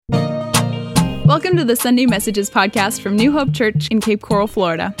Welcome to the Sunday Messages podcast from New Hope Church in Cape Coral,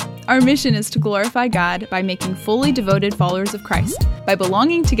 Florida. Our mission is to glorify God by making fully devoted followers of Christ, by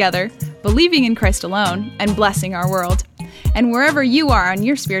belonging together, believing in Christ alone, and blessing our world. And wherever you are on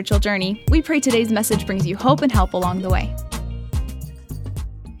your spiritual journey, we pray today's message brings you hope and help along the way.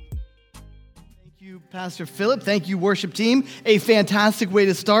 Pastor Philip, thank you, worship team. A fantastic way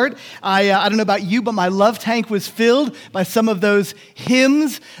to start. I don't know about you, but my love tank was filled by some of those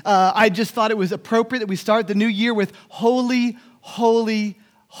hymns. I just thought it was appropriate that we start the new year with Holy, Holy,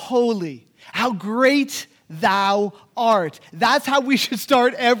 Holy. How great Thou art. That's how we should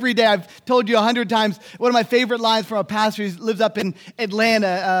start every day. I've told you 100 times, one of my favorite lines from a pastor who lives up in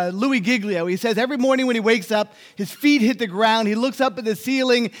Atlanta, Louis Giglio. He says, every morning when he wakes up, his feet hit the ground, he looks up at the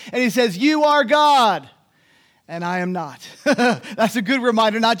ceiling, and he says, "You are God, and I am not." That's a good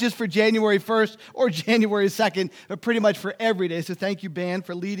reminder, not just for January 1st or January 2nd, but pretty much for every day. So thank you, band,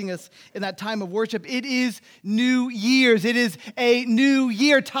 for leading us in that time of worship. It is New Year's. It is a new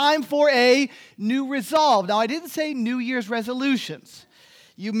year, time for a new resolve. Now, I didn't say New Year's resolutions.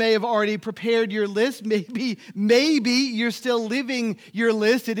 You may have already prepared your list. Maybe you're still living your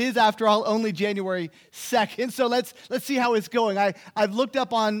list. It is, after all, only January 2nd. So let's see how it's going. I've looked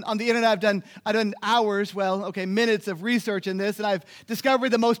up on the internet. I've done minutes of research in this, and I've discovered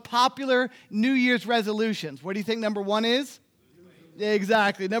the most popular New Year's resolutions. What do you think number one is?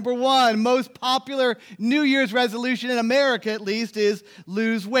 Exactly. Number one, most popular New Year's resolution in America, at least, is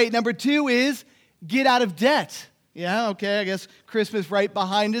lose weight. Number two is get out of debt. Yeah, okay, I guess Christmas right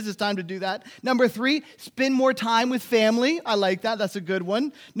behind us. It's time to do that. Number three, spend more time with family. I like that. That's a good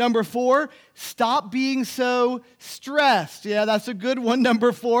one. Number four, stop being so stressed. Yeah, that's a good one.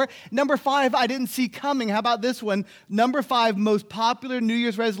 Number four. Number five, I didn't see coming. How about this one? Number five, most popular New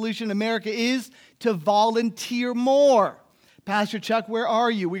Year's resolution in America is to volunteer more. Pastor Chuck, where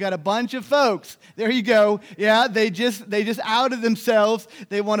are you? We got a bunch of folks. There you go. Yeah, they just outed themselves.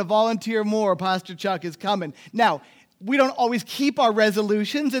 They want to volunteer more. Pastor Chuck is coming. Now, we don't always keep our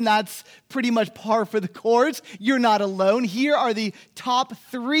resolutions, and that's pretty much par for the course. You're not alone. Here are the top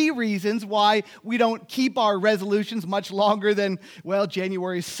 3 reasons why we don't keep our resolutions much longer than,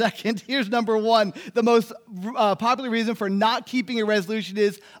 January 2nd. Here's number 1. The most popular reason for not keeping a resolution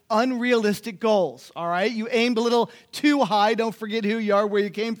is unrealistic goals, all right? You aimed a little too high. Don't forget who you are, where you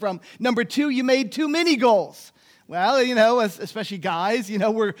came from. Number 2, you made too many goals. Well, especially guys,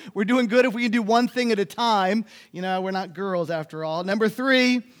 we're doing good if we can do one thing at a time. We're not girls after all. Number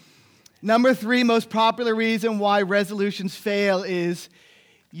three, most popular reason why resolutions fail is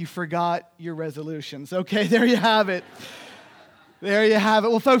you forgot your resolutions. Okay, there you have it. There you have it.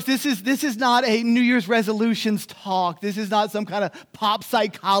 Well, folks, this is not a New Year's resolutions talk. This is not some kind of pop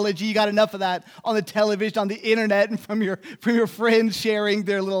psychology. You got enough of that on the television, on the internet, and from your friends sharing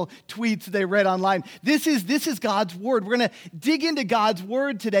their little tweets they read online. This is God's word. We're going to dig into God's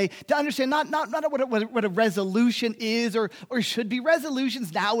word today to understand not what a resolution is or should be.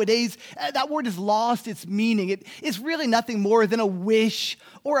 Resolutions nowadays, that word has lost its meaning. It's really nothing more than a wish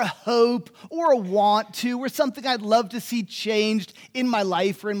or a hope or a want to or something I'd love to see changed in my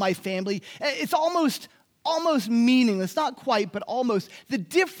life or in my family. It's almost meaningless, not quite, but almost. The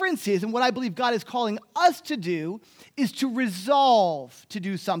difference is, and what I believe God is calling us to do, is to resolve to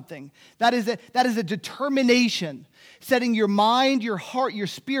do something. That is a determination, setting your mind, your heart, your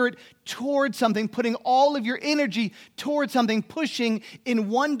spirit towards something, putting all of your energy towards something, pushing in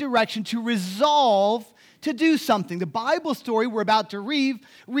one direction to resolve to do something. The Bible story we're about to read,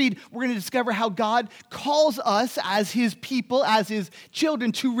 we're going to discover how God calls us as His people, as His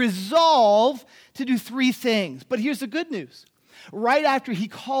children, to resolve to do 3 things. But here's the good news. Right after He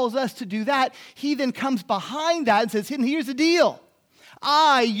calls us to do that, He then comes behind that and says, here's the deal.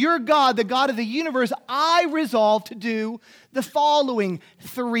 I, your God, the God of the universe, I resolve to do the following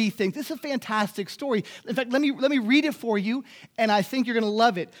 3 things. This is a fantastic story. In fact, let me read it for you, and I think you're going to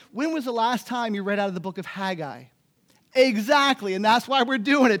love it. When was the last time you read out of the book of Haggai? Exactly, and that's why we're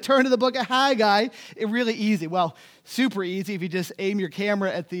doing it. Turn to the book of Haggai. It's really easy. Well, super easy if you just aim your camera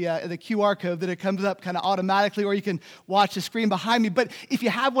at the QR code, that it comes up kind of automatically, or you can watch the screen behind me. But if you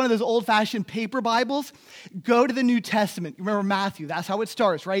have one of those old-fashioned paper Bibles, go to the New Testament. You remember Matthew, that's how it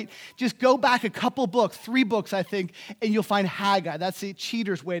starts, right? Just go back a couple books, 3 books, I think, and you'll find Haggai. That's the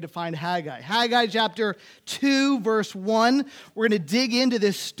cheater's way to find Haggai. Haggai chapter 2, verse 1. We're going to dig into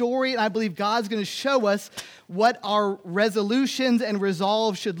this story, and I believe God's going to show us what our resolutions and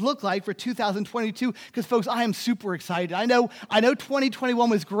resolve should look like for 2022, because folks, I am super excited. I know 2021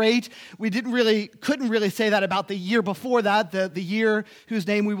 was great. We couldn't really say that about the year before that, the year whose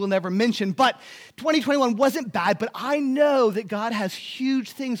name we will never mention. But 2021 wasn't bad, but I know that God has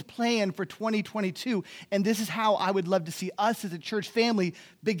huge things planned for 2022, and this is how I would love to see us as a church family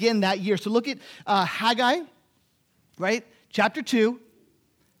begin that year. So look at Haggai, right? Chapter 2,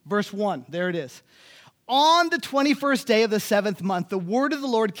 verse 1. There it is. On the 21st day of the 7th month, the word of the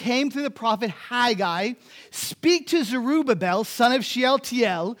Lord came through the prophet Haggai. Speak to Zerubbabel, son of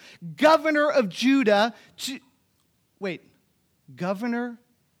Shealtiel, governor of Judah. Governor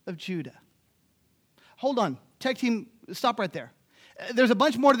of Judah. Hold on. Tech team, stop right there. There's a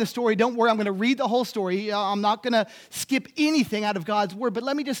bunch more to the story. Don't worry, I'm going to read the whole story. I'm not going to skip anything out of God's word, but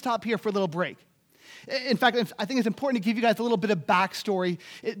let me just stop here for a little break. In fact, I think it's important to give you guys a little bit of backstory.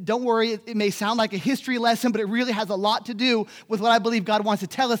 Don't worry, it may sound like a history lesson, but it really has a lot to do with what I believe God wants to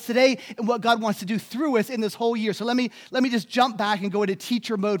tell us today and what God wants to do through us in this whole year. So let me just jump back and go into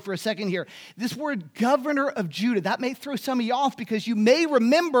teacher mode for a second here. This word governor of Judah, that may throw some of you off because you may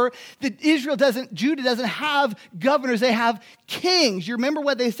remember that Judah doesn't have governors, they have kings. You remember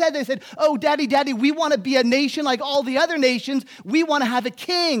what they said? They said, oh, daddy, we want to be a nation like all the other nations. We want to have a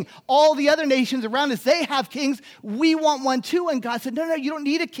king. All the other nations around us, they have kings. We want one too. And God said, no, you don't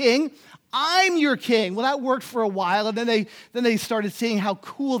need a king. I'm your king. Well, that worked for a while, and then they started seeing how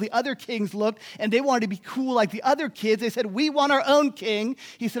cool the other kings looked, and they wanted to be cool like the other kids. They said, we want our own king.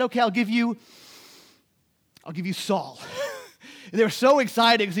 He said, okay, I'll give you Saul. And they were so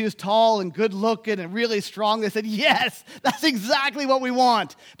excited because he was tall and good looking and really strong. They said, yes, that's exactly what we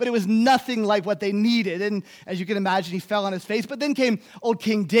want. But it was nothing like what they needed. And as you can imagine, he fell on his face. But then came old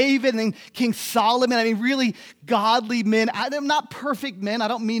King David and then King Solomon. I mean, really godly men. Not perfect men. I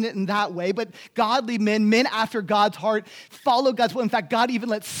don't mean it in that way. But godly men after God's heart, followed God's will. In fact, God even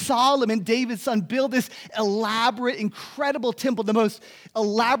let Solomon, David's son, build this elaborate, incredible temple, the most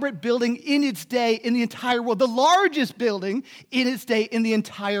elaborate building in its day in the entire world, the largest building in its day in the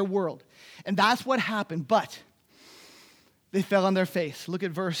entire world. And that's what happened. But they fell on their face. Look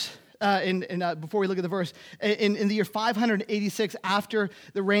at verse, before we look at the verse, in the year 586 after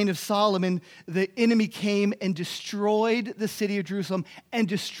the reign of Solomon, the enemy came and destroyed the city of Jerusalem and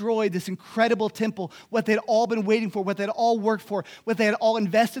destroyed this incredible temple, what they'd all been waiting for, what they'd all worked for, what they had all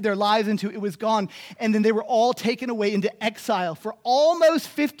invested their lives into. It was gone. And then they were all taken away into exile. For almost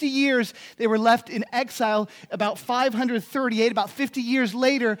 50 years, they were left in exile. About 538, about 50 years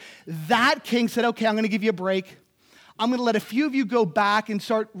later, that king said, okay, I'm going to give you a break. I'm going to let a few of you go back and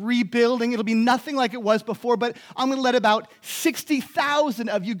start rebuilding. It'll be nothing like it was before, but I'm going to let about 60,000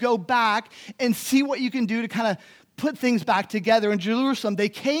 of you go back and see what you can do to kind of put things back together. In Jerusalem, they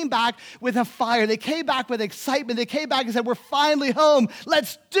came back with a fire. They came back with excitement. They came back and said, we're finally home.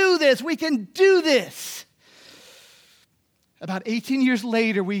 Let's do this. We can do this. About 18 years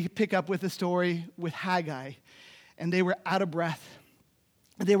later, we pick up with the story with Haggai, and they were out of breath.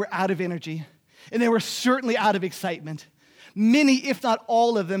 They were out of energy. And they were certainly out of excitement. Many, if not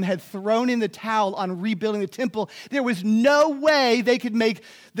all of them, had thrown in the towel on rebuilding the temple. There was no way they could make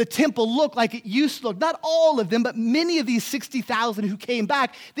the temple look like it used to look. Not all of them, but many of these 60,000 who came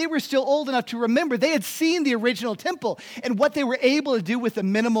back, they were still old enough to remember. They had seen the original temple and what they were able to do with the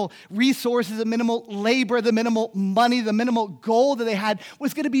minimal resources, the minimal labor, the minimal money, the minimal gold that they had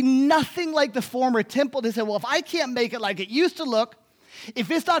was going to be nothing like the former temple. They said, well, if I can't make it like it used to look,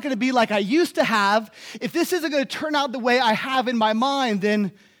 if it's not going to be like I used to have, if this isn't going to turn out the way I have in my mind,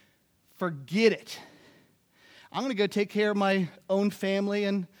 then forget it. I'm going to go take care of my own family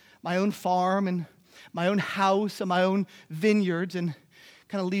and my own farm and my own house and my own vineyards and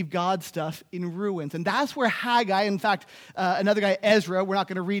kind of leave God's stuff in ruins. And that's where Haggai, in fact, another guy, Ezra, we're not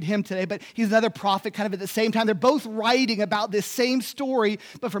going to read him today, but he's another prophet kind of at the same time. They're both writing about this same story,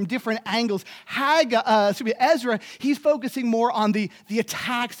 but from different angles. Ezra, he's focusing more on the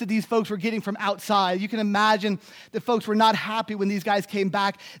attacks that these folks were getting from outside. You can imagine the folks were not happy when these guys came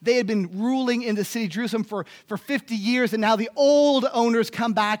back. They had been ruling in the city of Jerusalem for 50 years, and now the old owners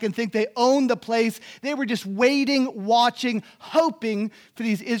come back and think they own the place. They were just waiting, watching, hoping for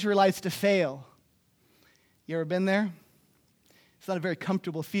these Israelites to fail. You ever been there? It's not a very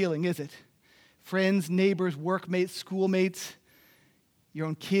comfortable feeling, is it? Friends, neighbors, workmates, schoolmates, your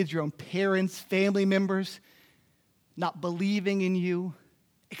own kids, your own parents, family members, not believing in you,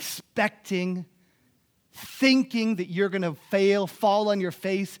 expecting, thinking that you're going to fail, fall on your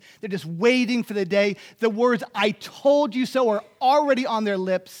face. They're just waiting for the day. The words, I told you so, are already on their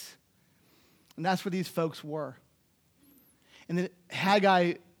lips. And that's where these folks were. And then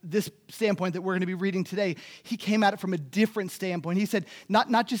Haggai this standpoint that we're going to be reading today, he came at it from a different standpoint. He said,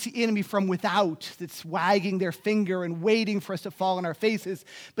 not just the enemy from without that's wagging their finger and waiting for us to fall on our faces,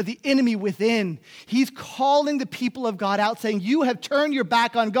 but the enemy within. He's calling the people of God out, saying, you have turned your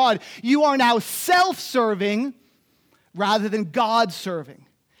back on God. You are now self-serving rather than God-serving.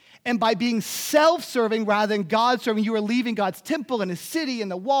 And by being self-serving rather than God-serving, you are leaving God's temple and his city and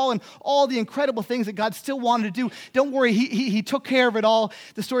the wall and all the incredible things that God still wanted to do. Don't worry, he took care of it all.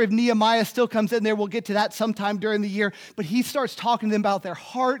 The story of Nehemiah still comes in there. We'll get to that sometime during the year. But he starts talking to them about their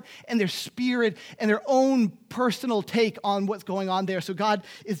heart and their spirit and their own personal take on what's going on there. So God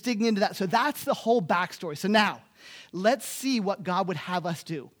is digging into that. So that's the whole backstory. So now, let's see what God would have us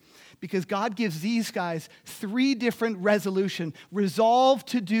do. Because God gives these guys 3 different resolutions. Resolve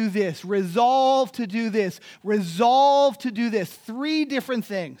to do this, resolve to do this, resolve to do this. 3 different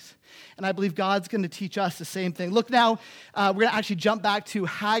things. And I believe God's going to teach us the same thing. Look now, we're going to actually jump back to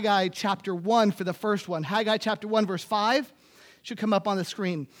Haggai chapter 1 for the first one. Haggai chapter 1 verse 5 should come up on the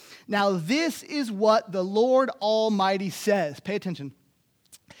screen. Now this is what the Lord Almighty says. Pay attention.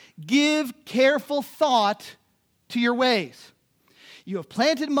 Give careful thought to your ways. You have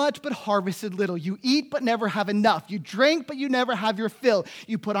planted much, but harvested little. You eat, but never have enough. You drink, but you never have your fill.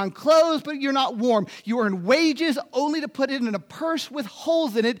 You put on clothes, but you're not warm. You earn wages only to put it in a purse with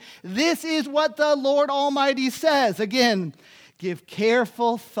holes in it. This is what the Lord Almighty says. Again, give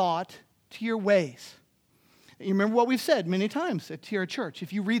careful thought to your ways. You remember what we've said many times at Tierra Church.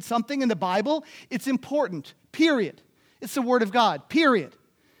 If you read something in the Bible, it's important, period. It's the Word of God, period.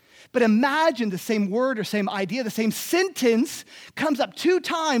 But imagine the same word or same idea, the same sentence comes up 2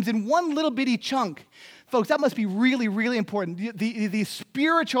 times in one little bitty chunk. Folks, that must be really, really important. The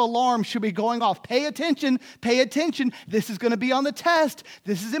spiritual alarm should be going off. Pay attention, pay attention. This is going to be on the test.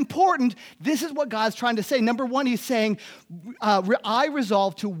 This is important. This is what God's trying to say. Number 1, he's saying, I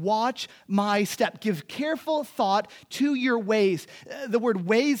resolve to watch my step. Give careful thought to your ways. The word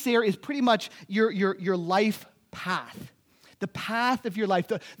ways there is pretty much your life path. The path of your life,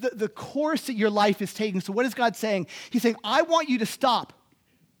 the course that your life is taking. So what is God saying? He's saying, I want you to stop.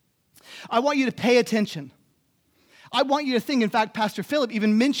 I want you to pay attention. I want you to think. In fact, Pastor Philip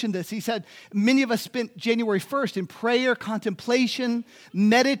even mentioned this. He said, many of us spent January 1st in prayer, contemplation,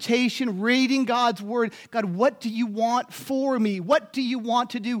 meditation, reading God's word. God, what do you want for me? What do you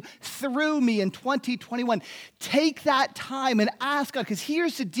want to do through me in 2021? Take that time and ask God, because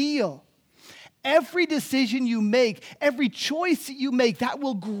here's the deal. Every decision you make, every choice that you make, that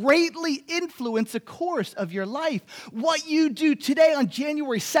will greatly influence the course of your life. What you do today on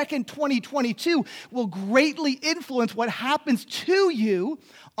January 2nd, 2022 will greatly influence what happens to you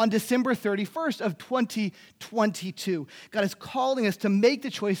on December 31st of 2022. God is calling us to make the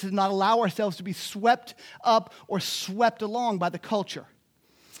choices and not allow ourselves to be swept up or swept along by the culture.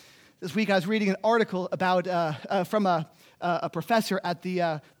 This week I was reading an article about from a professor at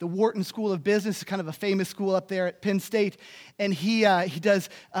the Wharton School of Business, kind of a famous school up there at Penn State, and he does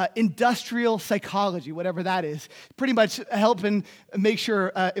industrial psychology, whatever that is, pretty much helping make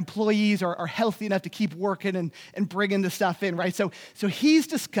sure employees are healthy enough to keep working and bringing the stuff in, right? So he's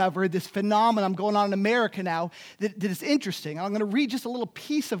discovered this phenomenon going on in America now that is interesting. I'm going to read just a little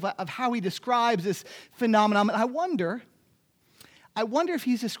piece of how he describes this phenomenon, and I wonder if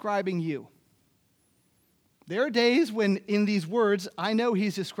he's describing you. There are days when in these words, I know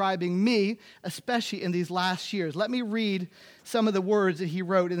he's describing me, especially in these last years. Let me read some of the words that he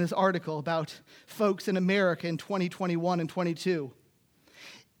wrote in this article about folks in America in 2021 and 22.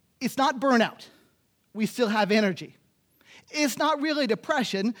 It's not burnout. We still have energy. It's not really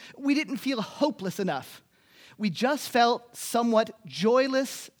depression. We didn't feel hopeless enough. We just felt somewhat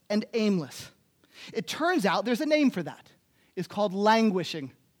joyless and aimless. It turns out there's a name for that. It's called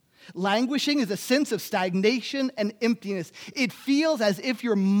languishing. Languishing is a sense of stagnation and emptiness. It feels as if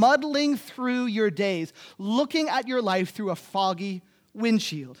you're muddling through your days, looking at your life through a foggy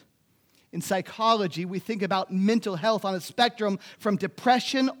windshield. In psychology, we think about mental health on a spectrum from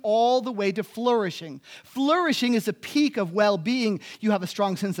depression all the way to flourishing. Flourishing is a peak of well-being. You have a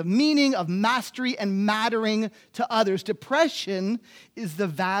strong sense of meaning, of mastery, and mattering to others. Depression is the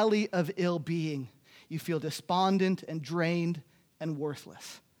valley of ill-being. You feel despondent and drained and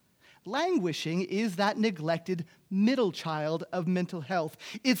worthless. Languishing is that neglected middle child of mental health.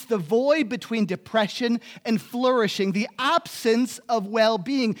 It's the void between depression and flourishing, the absence of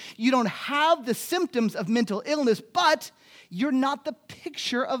well-being. You don't have the symptoms of mental illness, but you're not the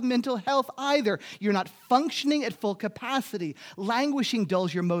picture of mental health either. You're not functioning at full capacity. Languishing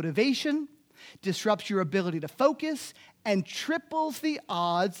dulls your motivation, disrupts your ability to focus, and triples the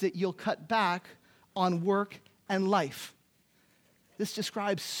odds that you'll cut back on work and life. This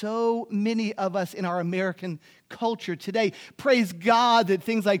describes so many of us in our American culture today. Praise God that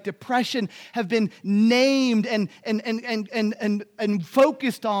things like depression have been named and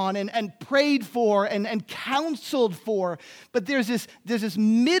focused on and prayed for and counseled for. But there's this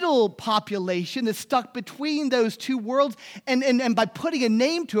middle population that's stuck between those two worlds, and by putting a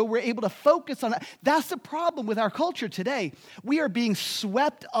name to it, we're able to focus on it. That's the problem with our culture today. We are being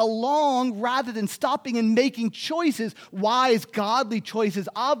swept along rather than stopping and making choices, wise, godly choices,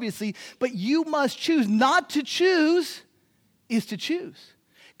 obviously, but you must choose. Not to choose is to choose.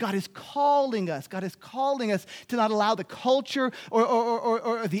 God is calling us. God is calling us to not allow the culture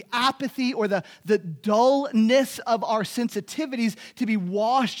or the apathy or the dullness of our sensitivities to be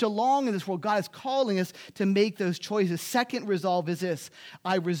washed along in this world. God is calling us to make those choices. Second resolve is this: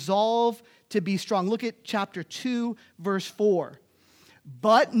 I resolve to be strong. Look at chapter 2, verse 4.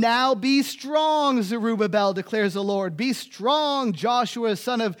 But now be strong, Zerubbabel, declares the Lord. Be strong, Joshua,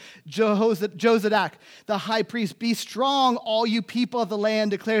 son of Jozadak, the high priest. Be strong, all you people of the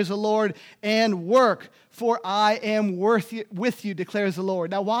land, declares the Lord, and work, for I am with you, declares the Lord.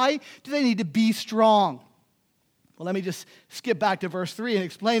 Now, why do they need to be strong? Well, let me just skip back to verse 3 and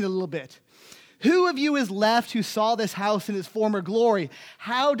explain it a little bit. Who of you is left who saw this house in its former glory?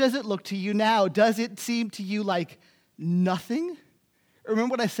 How does it look to you now? Does it seem to you like nothing?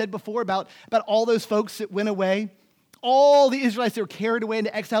 Remember what I said before about all those folks that went away? All the Israelites that were carried away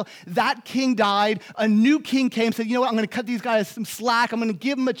into exile. That king died. A new king came and said, you know what, I'm going to cut these guys some slack. I'm going to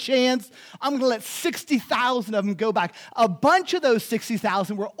give them a chance. I'm going to let 60,000 of them go back. A bunch of those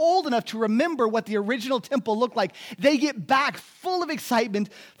 60,000 were old enough to remember what the original temple looked like. They get back full of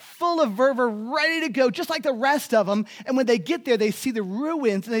excitement, full of fervor, ready to go, just like the rest of them. And when they get there, they see the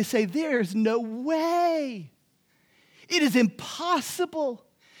ruins and they say, there's no way. It is impossible.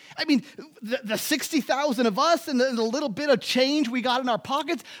 I mean, the 60,000 of us and the little bit of change we got in our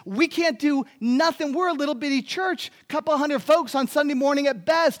pockets, we can't do nothing. We're a little bitty church, a couple hundred folks on Sunday morning at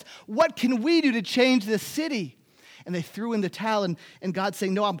best. What can we do to change this city? And they threw in the towel, and God's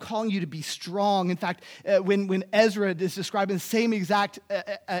saying, no, I'm calling you to be strong. In fact, when Ezra is describing the same exact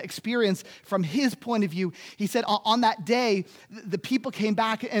experience from his point of view, he said on that day, the people came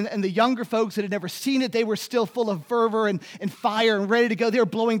back, and the younger folks that had never seen it, they were still full of fervor and fire and ready to go. They were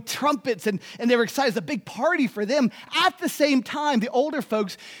blowing trumpets, and they were excited. It was a big party for them. At the same time, the older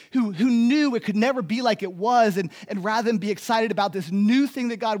folks who knew it could never be like it was, and rather than be excited about this new thing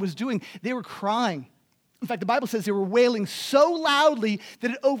that God was doing, they were crying. In fact, the Bible says they were wailing so loudly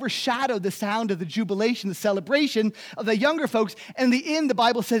that it overshadowed the sound of the jubilation, the celebration of the younger folks. And in the end, the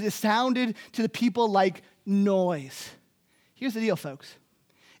Bible says it sounded to the people like noise. Here's the deal, folks.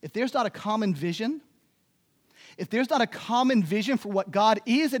 If there's not a common vision, if there's not a common vision for what God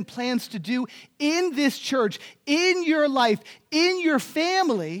is and plans to do in this church, in your life, in your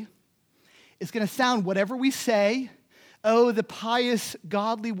family, it's going to sound whatever we say. Oh, the pious,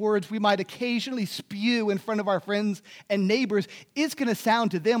 godly words we might occasionally spew in front of our friends and neighbors, it's going to sound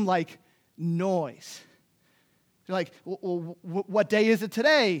to them like noise. They're like, well, what day is it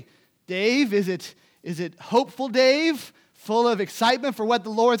today, Dave? Is it hopeful Dave, full of excitement for what the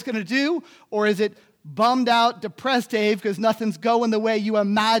Lord's going to do? Or is it bummed out, depressed Dave, because nothing's going the way you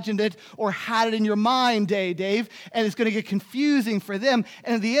imagined it or had it in your mind, Dave? And it's going to get confusing for them.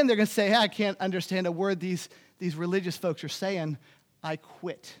 And in the end, they're going to say, hey, I can't understand a word these religious folks are saying. I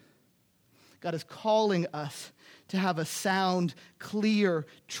quit. God is calling us to have a sound, clear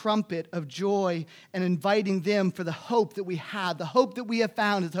trumpet of joy and inviting them for the hope that we have. The hope that we have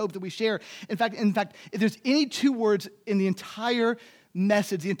found is the hope that we share. In fact, if there's any two words in the entire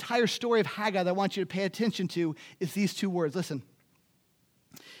message, the entire story of Haggai that I want you to pay attention to, is these two words. Listen.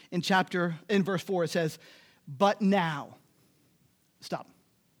 In verse 4, it says, but now. Stop.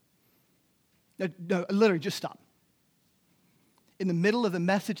 No, literally, just stop. In the middle of the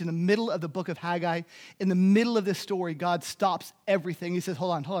message, in the middle of the book of Haggai, in the middle of this story, God stops everything. He says,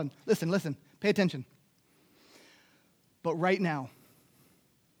 hold on, listen, pay attention. But right now,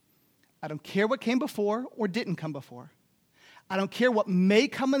 I don't care what came before or didn't come before. I don't care what may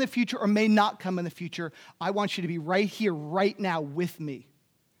come in the future or may not come in the future. I want you to be right here, right now with me.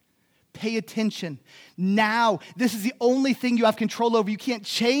 Pay attention. Now, this is the only thing you have control over. You can't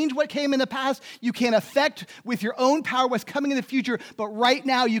change what came in the past. You can't affect with your own power what's coming in the future. But right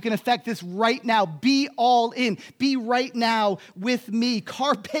now, you can affect this right now. Be all in. Be right now with me.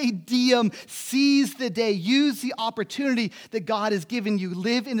 Carpe diem. Seize the day. Use the opportunity that God has given you.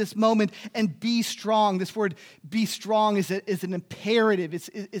 Live in this moment and be strong. This word, be strong, is an imperative.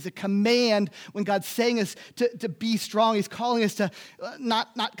 It's a command. When God's saying us to be strong, He's calling us to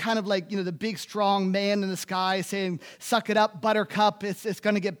not kind of like like, the big, strong man in the sky saying, suck it up, buttercup, it's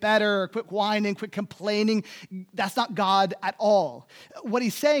going to get better, or quit whining, quit complaining. That's not God at all. What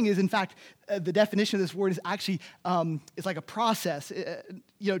he's saying is, in fact, the definition of this word is actually, it's like a process,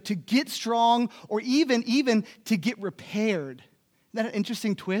 to get strong or even to get repaired. Isn't that an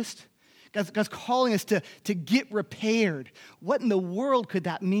interesting twist? God's calling us to get repaired. What in the world could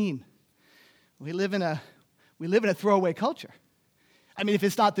that mean? We live in a throwaway culture. I mean, if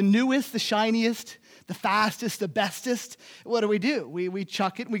it's not the newest, the shiniest, the fastest, the bestest, what do? We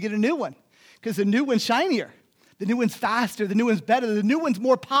chuck it and we get a new one because the new one's shinier. The new one's faster, the new one's better, the new one's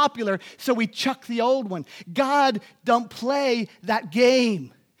more popular, so we chuck the old one. God don't play that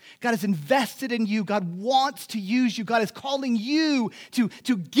game. God is invested in you. God wants to use you. God is calling you to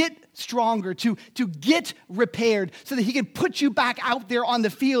get stronger, to get repaired so that he can put you back out there on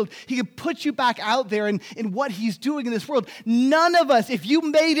the field. He can put you back out there in what he's doing in this world. None of us, if you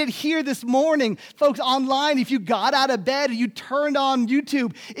made it here this morning, folks online, if you got out of bed and you turned on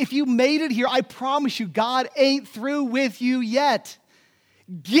YouTube, if you made it here, I promise you, God ain't through with you yet.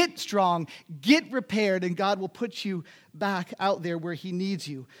 Get strong, get repaired, and God will put you back out there where he needs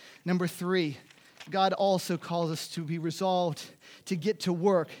you. Number 3, God also calls us to be resolved to get to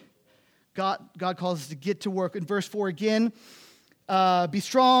work. God calls us to get to work. In verse 4 again, be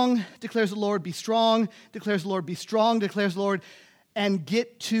strong, declares the Lord, be strong, declares the Lord, be strong, declares the Lord, and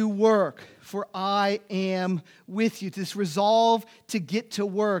get to work, for I am with you. This resolve to get to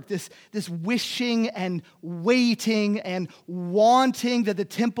work, this wishing and waiting and wanting that the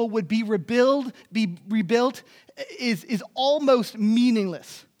temple would be rebuilt is almost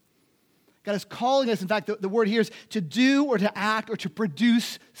meaningless. God is calling us, in fact, the word here is to do or to act or to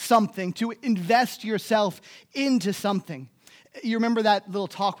produce something, to invest yourself into something. You remember that little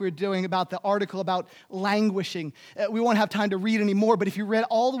talk we were doing about the article about languishing. We won't have time to read anymore, but if you read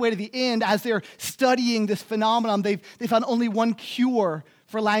all the way to the end, as they're studying this phenomenon, they found only one cure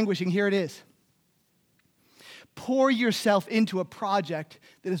for languishing. Here it is. Pour yourself into a project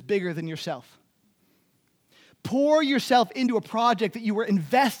that is bigger than yourself. Pour yourself into a project that you were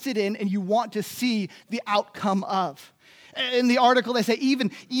invested in and you want to see the outcome of. In the article, they say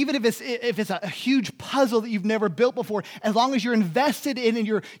even if it's a huge puzzle that you've never built before, as long as you're invested in and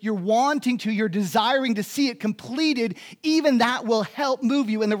you're wanting to, you're desiring to see it completed, even that will help move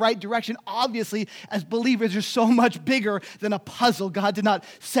you in the right direction. Obviously, as believers, you're so much bigger than a puzzle. God did not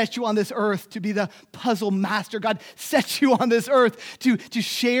set you on this earth to be the puzzle master. God set you on this earth to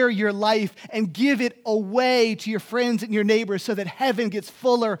share your life and give it away to your friends and your neighbors so that heaven gets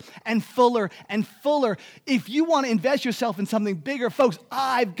fuller and fuller and fuller. If you want to invest yourself in something bigger, folks,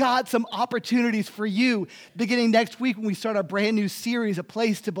 I've got some opportunities for you. Beginning next week when we start our brand new series, A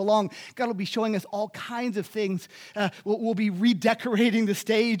Place to Belong, God will be showing us all kinds of things. We'll be redecorating the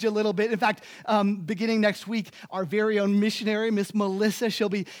stage a little bit. In fact, beginning next week, our very own missionary, Miss Melissa, she'll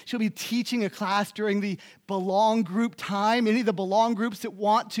be teaching a class during the Belong group time. Any of the Belong groups that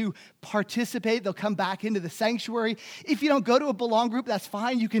want to participate, they'll come back into the sanctuary. If you don't go to a Belong group, that's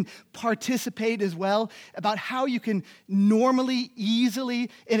fine. You can participate as well about how you can normally, easily,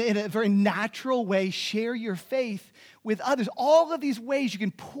 in a very natural way, share your faith with others. All of these ways you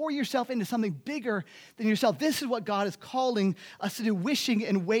can pour yourself into something bigger than yourself. This is what God is calling us to do. Wishing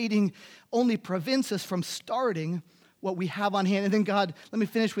and waiting only prevents us from starting what we have on hand. And then God, let me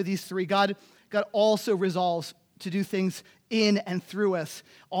finish with these 3. God also resolves to do things in and through us.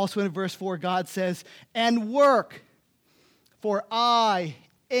 Also in verse 4, God says, and work, for I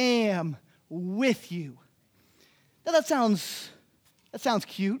am with you. Now that sounds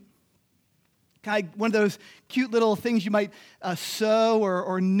cute. One of those cute little things you might sew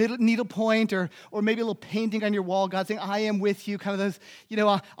or needlepoint or maybe a little painting on your wall. God saying, I am with you. Kind of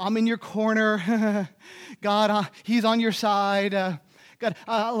those, I'm in your corner. God, he's on your side. Got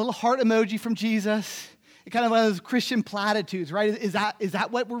a little heart emoji from Jesus. Kind of one of those Christian platitudes, right? Is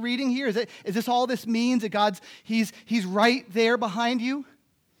that what we're reading here? Is this all this means, that he's right there behind you?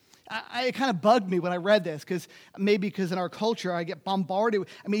 It kind of bugged me when I read this, because in our culture I get bombarded.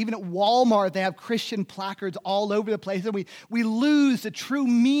 Even at Walmart they have Christian placards all over the place, and we lose the true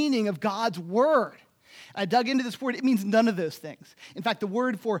meaning of God's word. I dug into this word. It means none of those things. In fact, the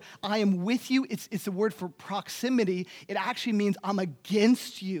word for I am with you, it's the word for proximity. It actually means I'm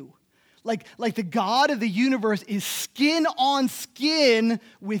against you. Like the God of the universe is skin on skin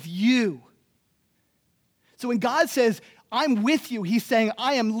with you. So when God says, I'm with you, he's saying,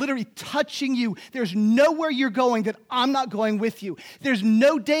 I am literally touching you. There's nowhere you're going that I'm not going with you. There's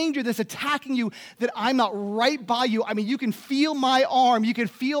no danger that's attacking you that I'm not right by you. You can feel my arm, you can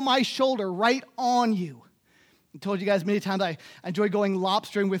feel my shoulder right on you. I told you guys many times I enjoy going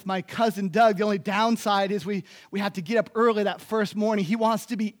lobstering with my cousin Doug. The only downside is we have to get up early that first morning. He wants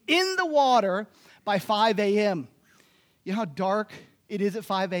to be in the water by 5 a.m. You know how dark it is at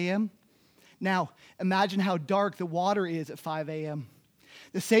 5 a.m.? Now, imagine how dark the water is at 5 a.m.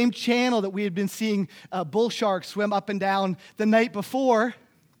 The same channel that we had been seeing bull sharks swim up and down the night before,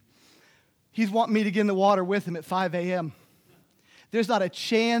 he's wanting me to get in the water with him at 5 a.m. There's not a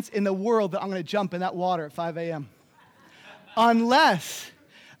chance in the world that I'm going to jump in that water at 5 a.m. Unless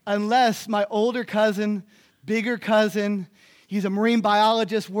my older cousin, bigger cousin, he's a marine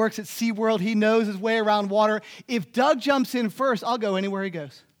biologist, works at SeaWorld, he knows his way around water. If Doug jumps in first, I'll go anywhere he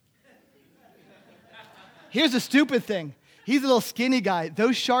goes. Here's the stupid thing. He's a little skinny guy.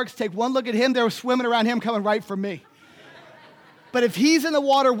 Those sharks take one look at him, they're swimming around him, coming right for me. But if he's in the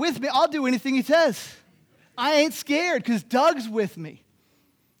water with me, I'll do anything he says. I ain't scared because Doug's with me.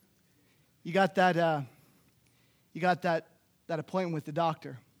 You got that appointment with the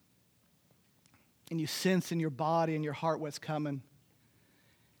doctor, and you sense in your body and your heart what's coming.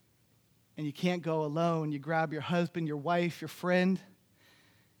 And you can't go alone. You grab your husband, your wife, your friend,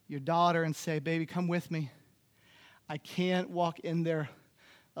 your daughter, and say, "Baby, come with me. I can't walk in there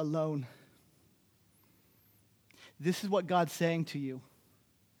alone." This is what God's saying to you.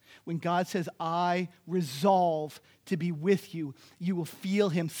 When God says, "I resolve to be with you," you will feel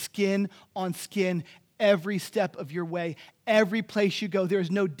him skin on skin every step of your way, every place you go. There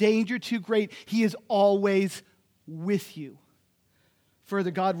is no danger too great. He is always with you. Further,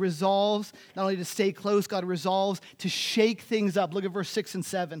 God resolves not only to stay close, God resolves to shake things up. Look at verse 6 and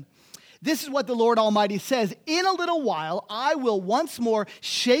 7. This is what the Lord Almighty says: "In a little while, I will once more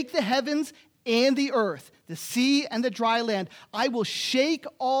shake the heavens and the earth, the sea and the dry land. I will shake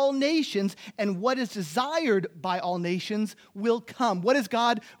all nations, and what is desired by all nations will come." What does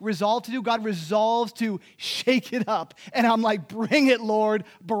God resolve to do? God resolves to shake it up. And I'm like, bring it, Lord,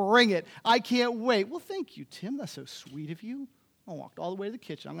 bring it. I can't wait. Well, thank you, Tim. That's so sweet of you. I walked all the way to the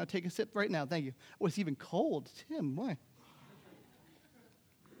kitchen. I'm going to take a sip right now. Thank you. Oh, it's even cold. Tim, why?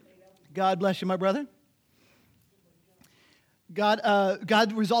 God bless you, my brother.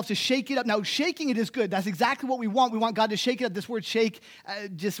 God resolves to shake it up. Now, shaking it is good. That's exactly what we want. We want God to shake it up. This word "shake,"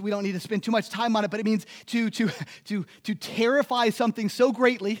 we don't need to spend too much time on it, but it means to terrify something so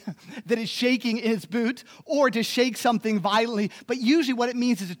greatly that it's shaking in its boot, or to shake something violently. But usually, what it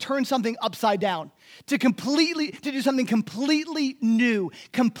means is to turn something upside down, to do something completely new,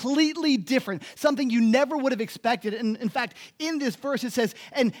 completely different, something you never would have expected. And in fact, in this verse, it says,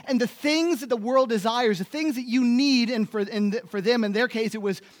 "And the things that the world desires, the things that you need," and for them, in their case, it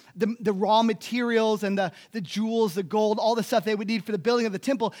was the raw materials and the jewels, the gold, all the stuff they would need for the building of the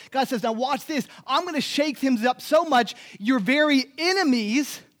temple. God says, "Now watch this. I'm going to shake things up so much, your very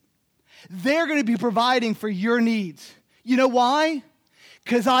enemies, they're going to be providing for your needs." You know why?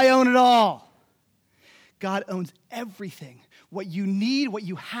 Because I own it all. God owns everything. What you need, what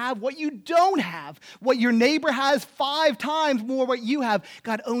you have, what you don't have, what your neighbor has 5 times more what you have.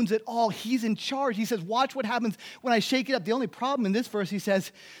 God owns it all. He's in charge. He says, watch what happens when I shake it up. The only problem in this verse, he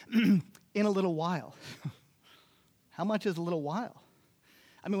says, in a little while. How much is a little while?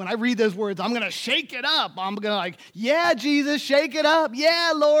 I mean, when I read those words, I'm going to shake it up. I'm going to yeah, Jesus, shake it up.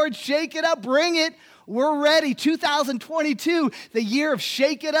 Yeah, Lord, shake it up. Bring it. We're ready. 2022, the year of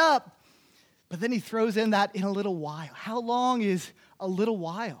shake it up. But then he throws in that "in a little while." How long is a little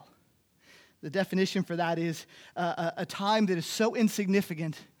while? The definition for that is a time that is so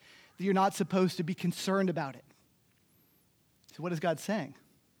insignificant that you're not supposed to be concerned about it. So what is God saying?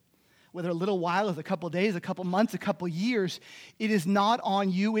 Whether a little while is a couple days, a couple months, a couple years, it is not on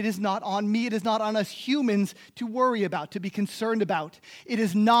you, it is not on me, it is not on us humans to worry about, to be concerned about. It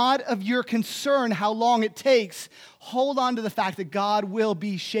is not of your concern how long it takes. Hold on to the fact that God will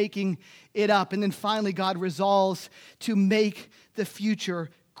be shaking it up. And then finally, God resolves to make the future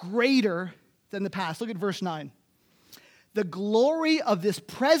greater than the past. Look at verse 9. "The glory of this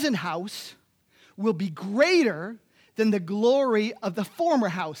present house will be greater than the glory of the former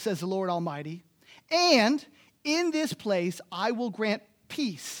house, says the Lord Almighty. And in this place I will grant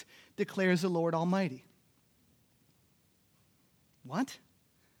peace, declares the Lord Almighty." What?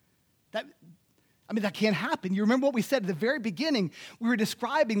 That can't happen. You remember what we said at the very beginning? We were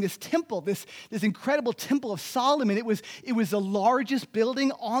describing this temple, this incredible temple of Solomon. It was the largest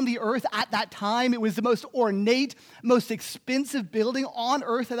building on the earth at that time. It was the most ornate, most expensive building on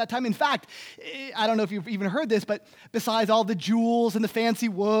earth at that time. In fact, I don't know if you've even heard this, but besides all the jewels and the fancy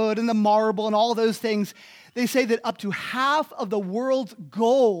wood and the marble and all those things, they say that up to half of the world's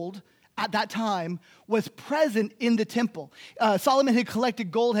gold at that time was present in the temple. Solomon had collected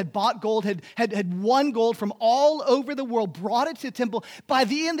gold, had bought gold, had won gold from all over the world, brought it to the temple. By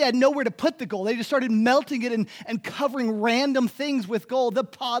the end, they had nowhere to put the gold. They just started melting it and covering random things with gold, the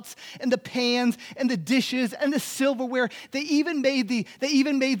pots and the pans and the dishes and the silverware. They even made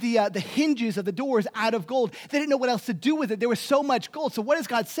the hinges of the doors out of gold. They didn't know what else to do with it. There was so much gold. So what is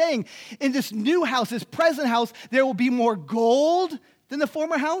God saying? In this new house, this present house, there will be more gold than the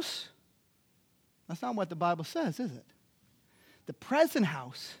former house? That's not what the Bible says, is it? The present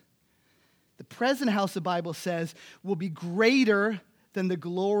house, the Bible says, will be greater than the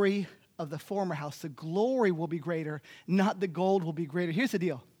glory of the former house. The glory will be greater, not the gold will be greater. Here's the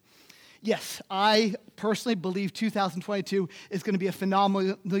deal. Yes, I personally believe 2022 is going to be a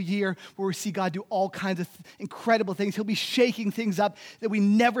phenomenal year where we see God do all kinds of incredible things. He'll be shaking things up that we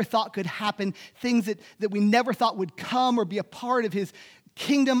never thought could happen, things that we never thought would come or be a part of his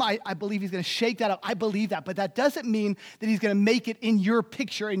kingdom. I believe he's going to shake that up. I believe that. But that doesn't mean that he's going to make it in your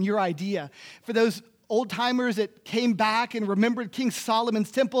picture, in your idea. For those old timers that came back and remembered King Solomon's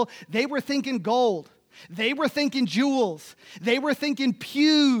temple, they were thinking gold. They were thinking jewels. They were thinking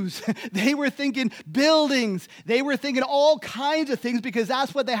pews. They were thinking buildings. They were thinking all kinds of things because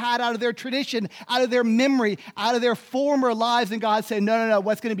that's what they had out of their tradition, out of their memory, out of their former lives. And God said, no.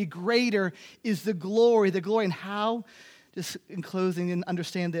 What's going to be greater is the glory. And how? Just in closing, and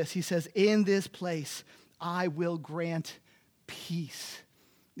understand this. He says, in this place, I will grant peace.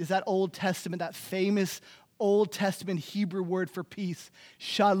 Is that Old Testament, that famous Old Testament Hebrew word for peace,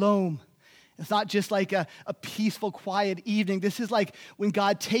 shalom. It's not just like a peaceful, quiet evening. This is like when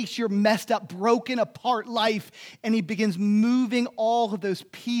God takes your messed up, broken apart life and he begins moving all of those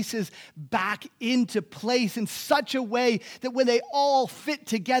pieces back into place in such a way that when they all fit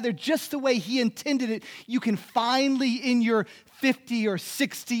together just the way he intended it, you can finally in your 50 or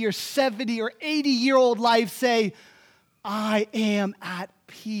 60 or 70 or 80-year-old life say, I am at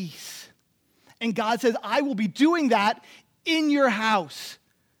peace. And God says, I will be doing that in your house.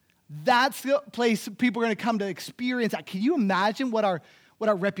 That's the place people are going to come to experience that. Can you imagine what our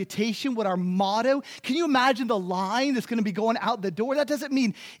reputation, what our motto? Can you imagine the line that's going to be going out the door? That doesn't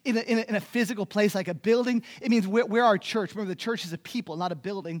mean in a physical place like a building. It means where our church. Remember, the church is a people, not a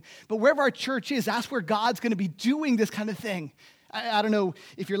building. But wherever our church is, that's where God's going to be doing this kind of thing. I don't know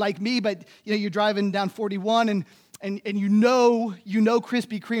if you're like me, but you're driving down 41 and you know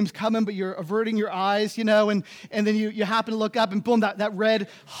Krispy Kreme's coming, but you're averting your eyes, and then you happen to look up and boom, that red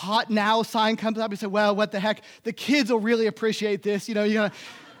hot now sign comes up and you say, well, what the heck? The kids will really appreciate this. You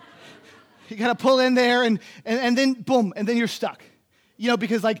gotta pull in there and then boom, and then you're stuck.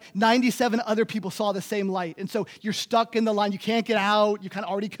 Because like 97 other people saw the same light. And so you're stuck in the line. You can't get out. You're kind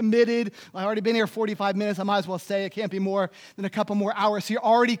of already committed. I've already been here 45 minutes. I might as well stay. It can't be more than a couple more hours. So you're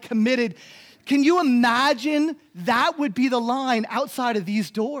already committed. Can you imagine that would be the line outside of these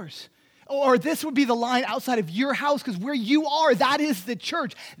doors? Or this would be the line outside of your house, because where you are, that is the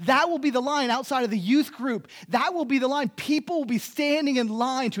church. That will be the line outside of the youth group. That will be the line. People will be standing in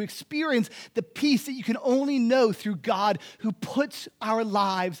line to experience the peace that you can only know through God, who puts our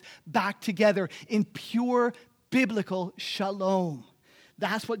lives back together in pure biblical shalom.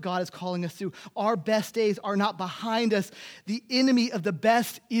 That's what God is calling us to. Our best days are not behind us. The enemy of the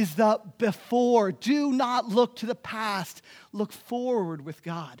best is the before. Do not look to the past. Look forward with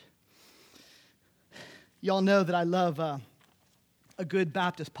God. Y'all know that I love a good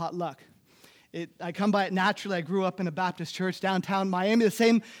Baptist potluck. I come by it naturally. I grew up in a Baptist church downtown Miami, the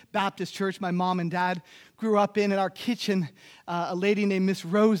same Baptist church my mom and dad grew up in. In our kitchen, a lady named Miss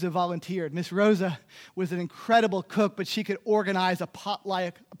Rosa volunteered. Miss Rosa was an incredible cook, but she could organize a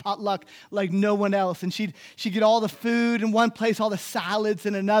potluck like no one else. And she'd get all the food in one place, all the salads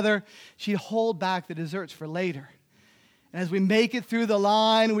in another. She'd hold back the desserts for later. And as we make it through the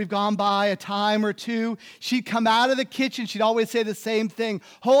line, we've gone by a time or two, she'd come out of the kitchen. She'd always say the same thing.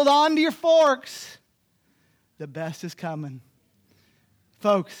 Hold on to your forks. The best is coming.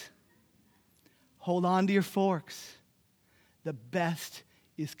 Folks, hold on to your forks. The best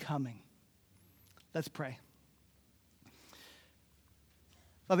is coming. Let's pray.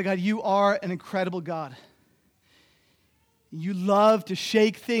 Father God, you are an incredible God. You love to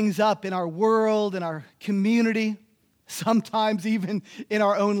shake things up in our world, in our community, sometimes even in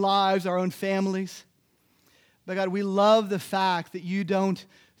our own lives, our own families. But God, we love the fact that you don't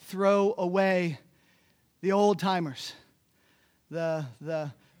throw away the old timers, the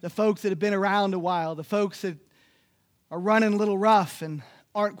folks that have been around a while, the folks that are running a little rough and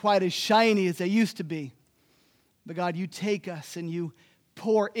aren't quite as shiny as they used to be. But God, you take us and you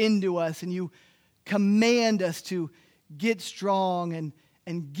pour into us and you command us to get strong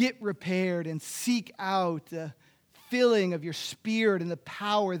and get repaired and seek out the filling of your Spirit and the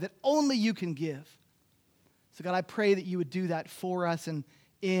power that only you can give. So God, I pray that you would do that for us and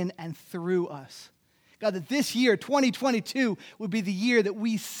in and through us. God, that this year, 2022, would be the year that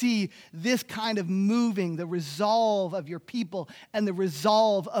we see this kind of moving, the resolve of your people and the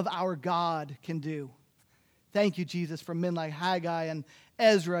resolve of our God can do. Thank you, Jesus, for men like Haggai and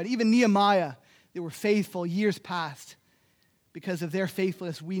Ezra and even Nehemiah that were faithful years past. Because of their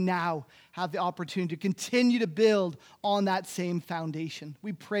faithfulness, we now have the opportunity to continue to build on that same foundation.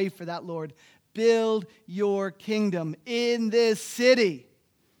 We pray for that, Lord. Build your kingdom in this city,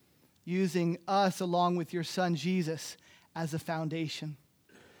 using us along with your Son, Jesus, as a foundation.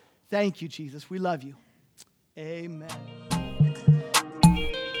 Thank you, Jesus. We love you. Amen.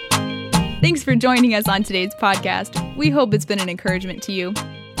 Thanks for joining us on today's podcast. We hope it's been an encouragement to you.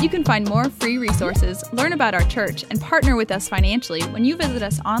 You can find more free resources, learn about our church, and partner with us financially when you visit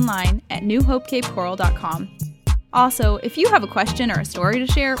us online at newhopecapecoral.com. Also, if you have a question or a story to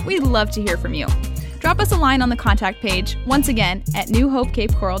share, we'd love to hear from you. Drop us a line on the contact page, once again, at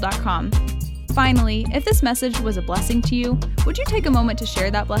newhopecapecoral.com. Finally, if this message was a blessing to you, would you take a moment to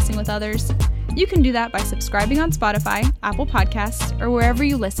share that blessing with others? You can do that by subscribing on Spotify, Apple Podcasts, or wherever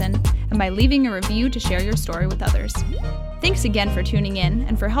you listen, and by leaving a review to share your story with others. Thanks again for tuning in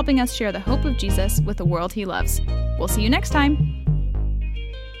and for helping us share the hope of Jesus with the world he loves. We'll see you next time.